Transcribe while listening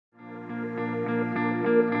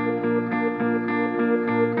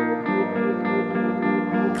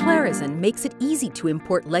Clarizen makes it easy to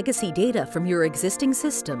import legacy data from your existing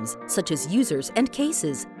systems, such as users and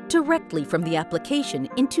cases, directly from the application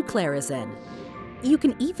into Clarizen. You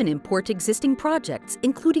can even import existing projects,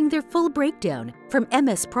 including their full breakdown, from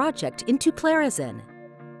MS Project into Clarizen.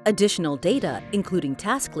 Additional data, including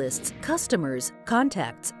task lists, customers,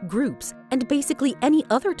 contacts, groups, and basically any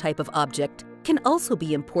other type of object, can also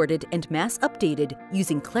be imported and mass updated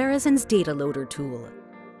using Clarizen's Data Loader tool.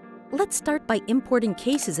 Let's start by importing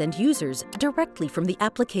cases and users directly from the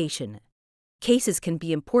application. Cases can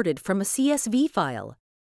be imported from a CSV file.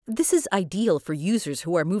 This is ideal for users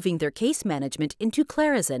who are moving their case management into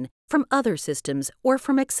Clarizen from other systems or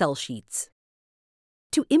from Excel sheets.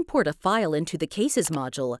 To import a file into the Cases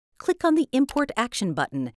module, click on the Import Action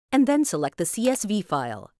button and then select the CSV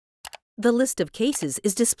file. The list of cases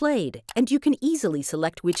is displayed, and you can easily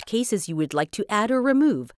select which cases you would like to add or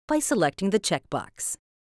remove by selecting the checkbox.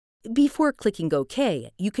 Before clicking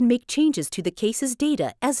OK, you can make changes to the case's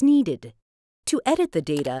data as needed. To edit the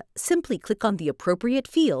data, simply click on the appropriate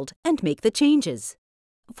field and make the changes.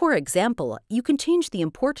 For example, you can change the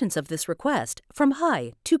importance of this request from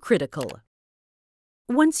high to critical.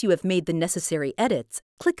 Once you have made the necessary edits,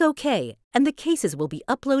 click OK, and the cases will be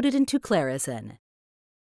uploaded into Clarizen.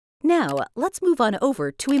 Now, let's move on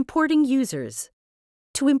over to importing users.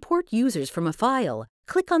 To import users from a file,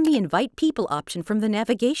 click on the Invite People option from the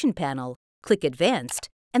navigation panel, click Advanced,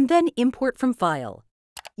 and then Import from File.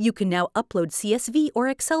 You can now upload CSV or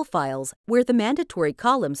Excel files where the mandatory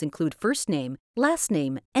columns include first name, last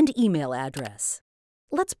name, and email address.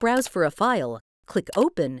 Let's browse for a file, click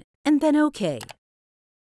Open, and then OK.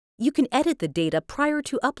 You can edit the data prior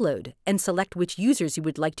to upload and select which users you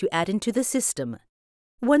would like to add into the system.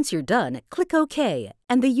 Once you're done, click OK,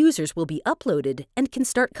 and the users will be uploaded and can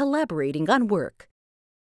start collaborating on work.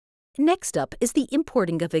 Next up is the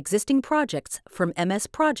importing of existing projects from MS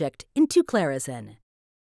Project into Clarizen.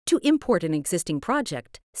 To import an existing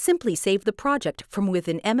project, simply save the project from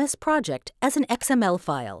within MS Project as an XML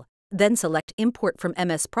file, then select Import from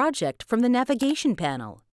MS Project from the navigation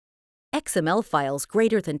panel. XML files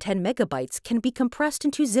greater than 10 megabytes can be compressed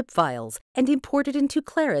into zip files and imported into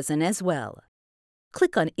Clarizen as well.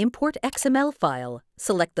 Click on Import XML file,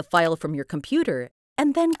 select the file from your computer,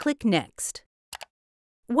 and then click Next.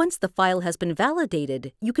 Once the file has been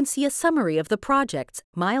validated, you can see a summary of the projects,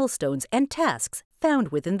 milestones, and tasks found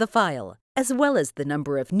within the file, as well as the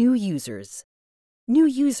number of new users. New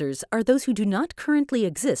users are those who do not currently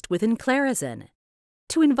exist within Clarizen.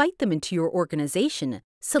 To invite them into your organization,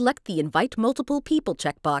 select the Invite Multiple People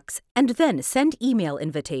checkbox and then send email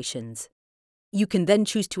invitations. You can then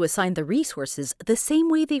choose to assign the resources the same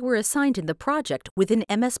way they were assigned in the project within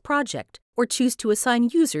MS Project, or choose to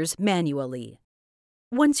assign users manually.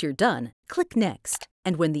 Once you're done, click Next,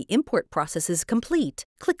 and when the import process is complete,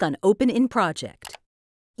 click on Open in Project.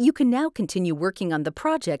 You can now continue working on the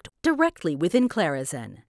project directly within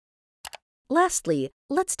Clarizen. Lastly,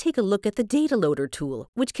 let's take a look at the Data Loader tool,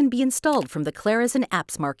 which can be installed from the Clarizen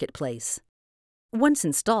Apps Marketplace. Once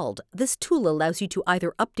installed, this tool allows you to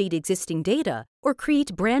either update existing data or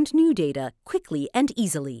create brand new data quickly and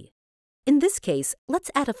easily. In this case,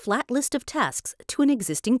 let's add a flat list of tasks to an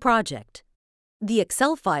existing project. The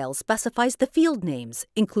Excel file specifies the field names,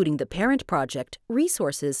 including the parent project,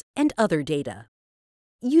 resources, and other data.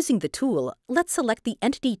 Using the tool, let's select the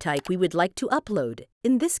entity type we would like to upload,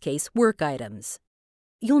 in this case, work items.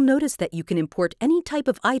 You'll notice that you can import any type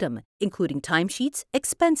of item, including timesheets,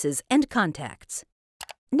 expenses, and contacts.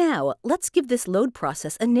 Now, let's give this load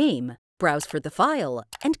process a name, browse for the file,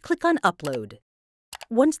 and click on Upload.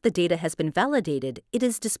 Once the data has been validated, it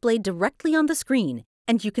is displayed directly on the screen,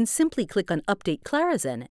 and you can simply click on Update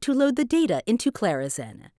Clarizen to load the data into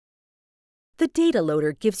Clarizen. The Data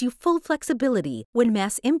Loader gives you full flexibility when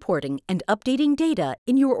mass importing and updating data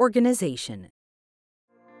in your organization.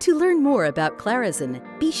 To learn more about Clarizen,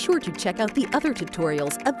 be sure to check out the other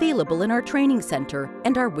tutorials available in our training center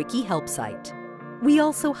and our Wiki help site. We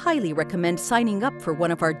also highly recommend signing up for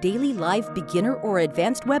one of our daily live beginner or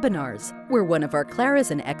advanced webinars, where one of our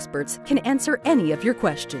Clarizen experts can answer any of your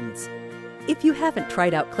questions. If you haven't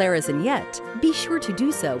tried out Clarizen yet, be sure to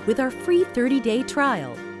do so with our free 30-day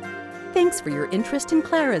trial. Thanks for your interest in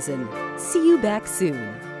Clarizen. See you back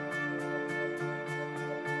soon.